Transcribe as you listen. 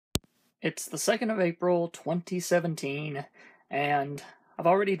It's the 2nd of April, 2017, and I've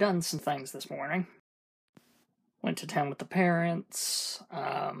already done some things this morning. Went to town with the parents,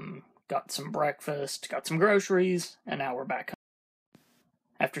 got some breakfast, got some groceries, and now we're back home.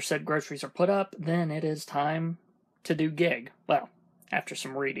 After said groceries are put up, then it is time to do gig. Well, after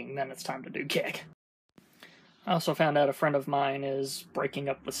some reading, then it's time to do gig. I also found out a friend of mine is breaking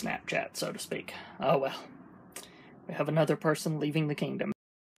up with Snapchat, so to speak. Oh well. We have another person leaving the kingdom.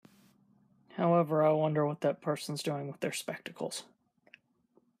 However, I wonder what that person's doing with their spectacles.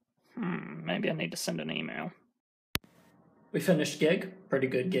 Maybe I need to send an email. We finished gig. Pretty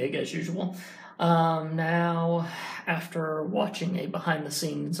good gig, as usual. Now, after watching a behind the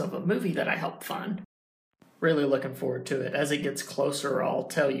scenes of a movie that I helped fund, really looking forward to it. As it gets closer, I'll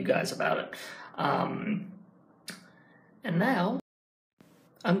tell you guys about it. And now,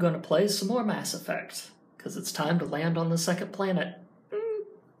 I'm going to play some more Mass Effect, because it's time to land on the second planet.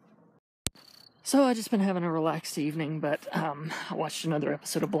 So I just been having a relaxed evening, but I watched another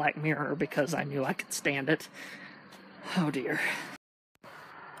episode of Black Mirror because I knew I could stand it. Oh dear.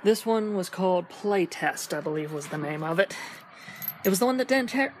 This one was called Playtest, I believe was the name of it. It was the one that Dan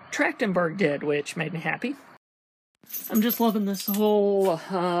Trachtenberg did, which made me happy. I'm just loving this whole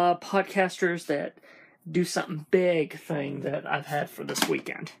podcasters that do something big thing that I've had for this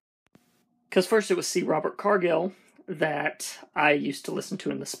weekend. Because first it was C. Robert Cargill that I used to listen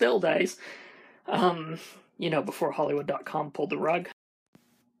to in the Spill days, before Hollywood.com pulled the rug.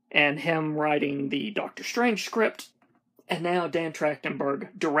 And him writing the Doctor Strange script, and now Dan Trachtenberg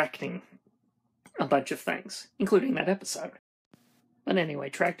directing a bunch of things, including that episode. But anyway,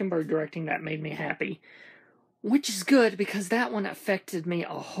 Trachtenberg directing that made me happy, which is good because that one affected me a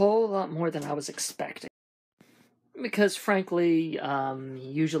whole lot more than I was expecting. Because frankly,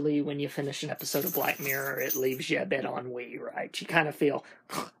 usually when you finish an episode of Black Mirror, it leaves you a bit ennui, right? You kind of feel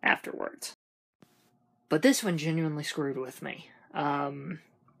afterwards. But this one genuinely screwed with me. And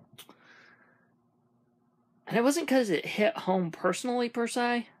it wasn't because it hit home personally, per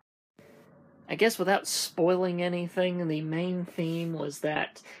se. I guess without spoiling anything, the main theme was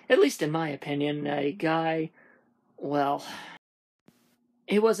that, at least in my opinion, a guy, well,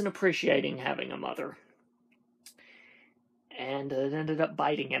 he wasn't appreciating having a mother. And it ended up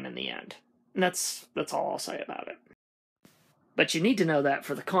biting him in the end. And that's all I'll say about it. But you need to know that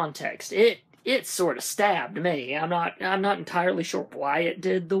for the context. It sort of stabbed me. I'm not entirely sure why it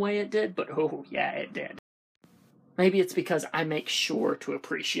did the way it did, but oh yeah, it did. Maybe it's because I make sure to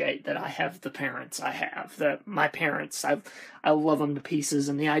appreciate that I have the parents I have. That my parents, I love them to pieces,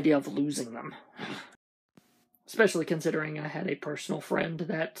 and the idea of losing them. Especially considering I had a personal friend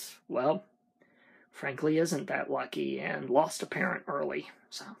that, well, frankly isn't that lucky and lost a parent early,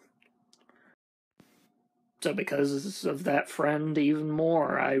 so because of that friend even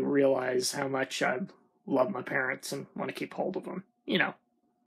more, I realize how much I love my parents and want to keep hold of them,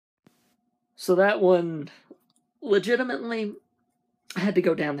 So that one, legitimately, I had to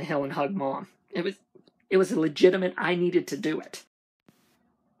go down the hill and hug Mom. It was a legitimate, I needed to do it.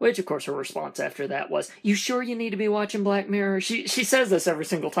 Which, of course, her response after that was, "You sure you need to be watching Black Mirror?" She says this every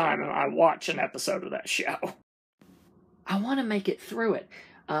single time I watch an episode of that show. I want to make it through it.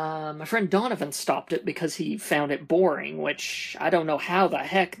 My friend Donovan stopped it because he found it boring, which I don't know how the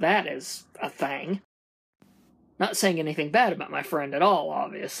heck that is a thing. Not saying anything bad about my friend at all,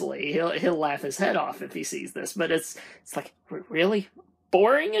 obviously. He'll laugh his head off if he sees this, but it's like, really?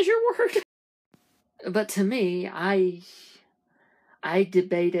 Boring is your word? But to me, I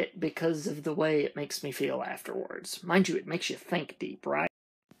debate it because of the way it makes me feel afterwards. Mind you, it makes you think deep, right?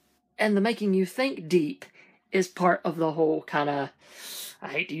 And the making you think deep is part of the whole kind of, I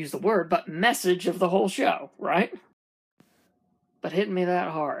hate to use the word, but message of the whole show, right? But hitting me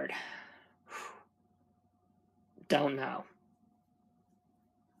that hard, don't know.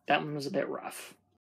 That one was a bit rough.